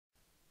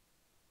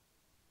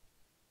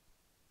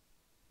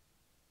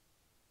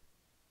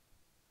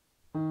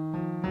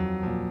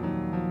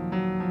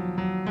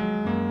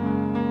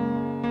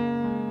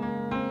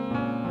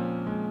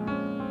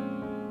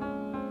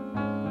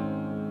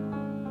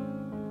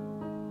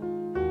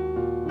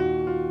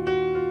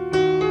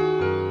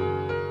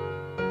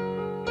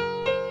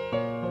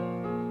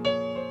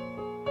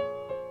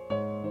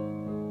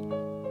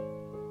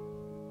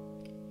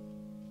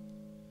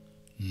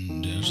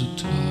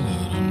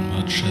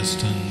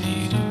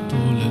need a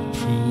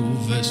bulletproof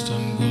vest.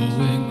 I'm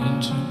going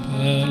into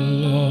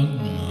battle on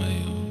my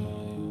own,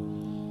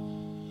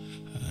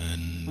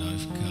 and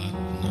I've got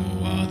no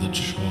other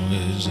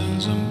choice,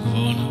 else I'm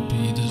gonna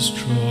be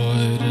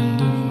destroyed in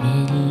the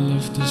middle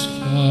of this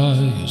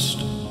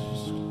firestorm.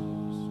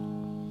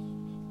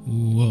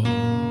 Whoa,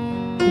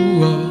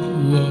 whoa,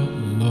 whoa,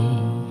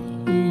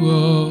 whoa,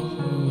 whoa.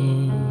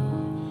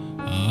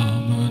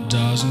 Armor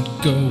doesn't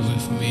go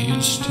with me,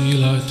 and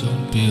still I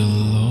don't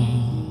belong.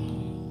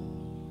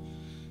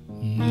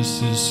 This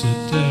is the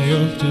day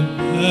of the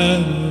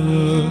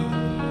battle.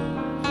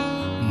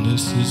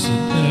 This is the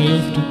day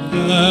of the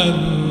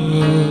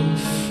battle.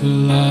 For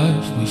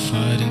life we're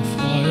fighting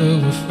fire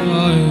with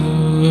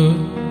fire,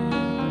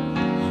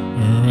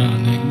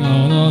 running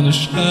out on the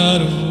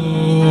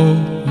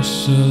shadows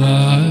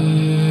alive.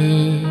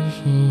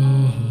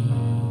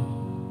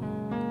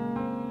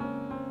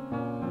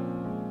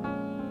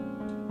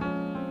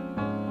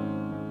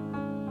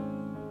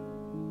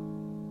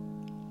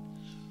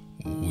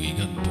 We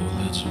got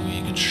bullets,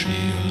 we got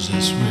shields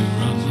as we're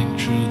running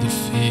through the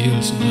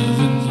fields.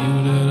 Never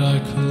knew that I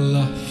could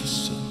love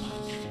so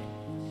much.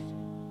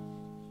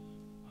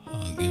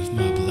 I'll give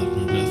my blood,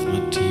 my breath, my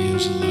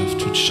tears, life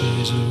to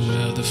chase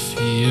away the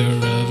fear,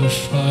 ever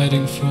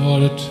fighting for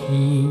the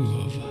two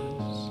of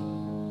us.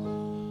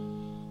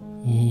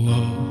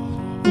 Whoa,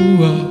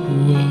 whoa,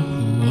 whoa,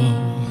 whoa,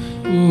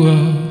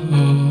 whoa.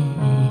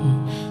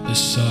 The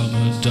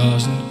summer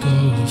doesn't go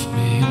with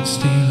me, and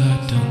still I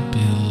don't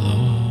belong.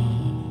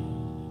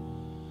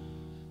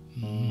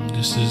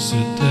 This is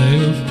the day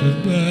of the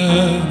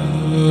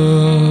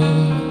battle.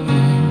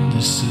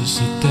 This is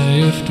the day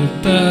of the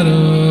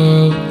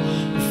battle.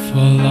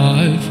 For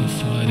life we're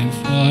fighting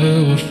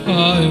fire with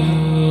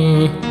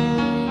fire.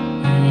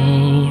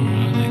 Oh,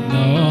 running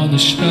now on the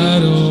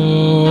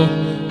shadow.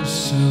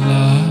 It's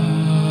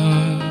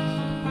alive.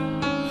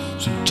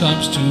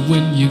 Sometimes to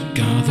win you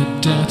gotta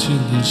dare to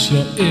lose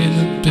your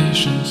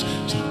inhibitions.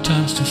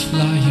 Sometimes to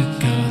fly you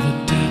gotta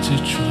dare to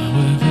try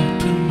without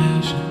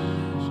permission.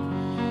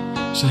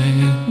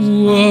 Saying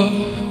whoa,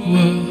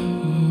 whoa,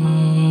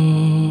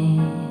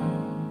 whoa.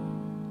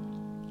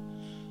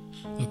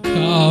 I'll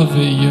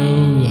cover you,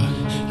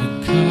 you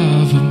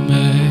cover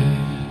me,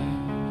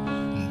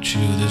 and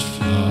through this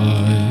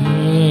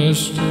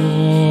firestorm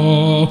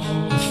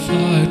I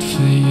fight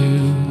for you,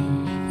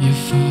 you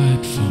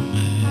fight for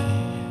me.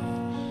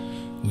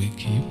 We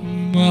keep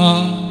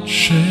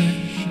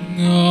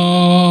marching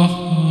on.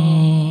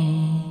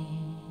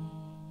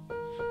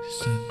 It's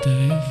the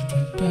day of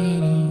the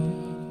battle.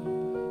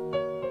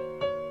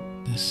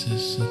 This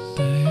is the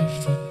day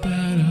of the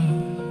battle.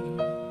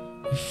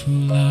 For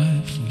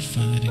life we're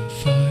fighting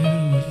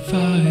fire with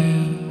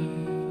fire.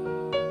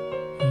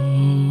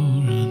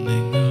 Oh,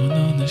 running out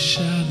on the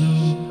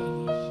shadow.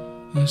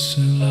 It's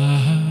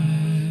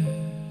alive.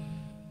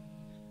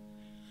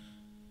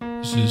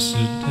 This is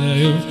the day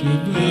of the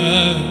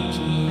battle.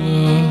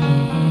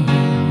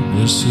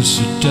 This is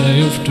the day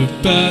of the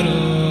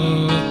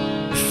battle.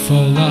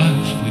 For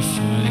life we're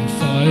fighting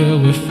fire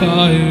with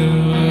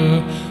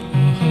fire.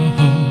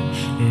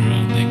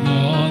 Running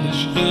on the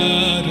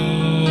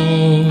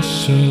shadows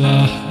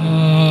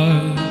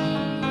alive.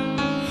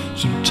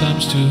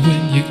 Sometimes to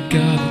win you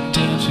gotta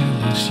dare to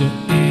lose your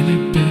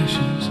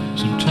inhibitions.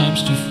 Sometimes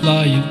to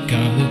fly you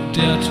gotta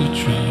dare to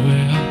try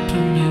without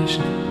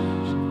permission.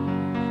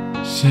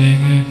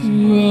 Singing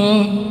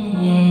whoa,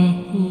 whoa,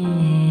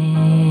 whoa.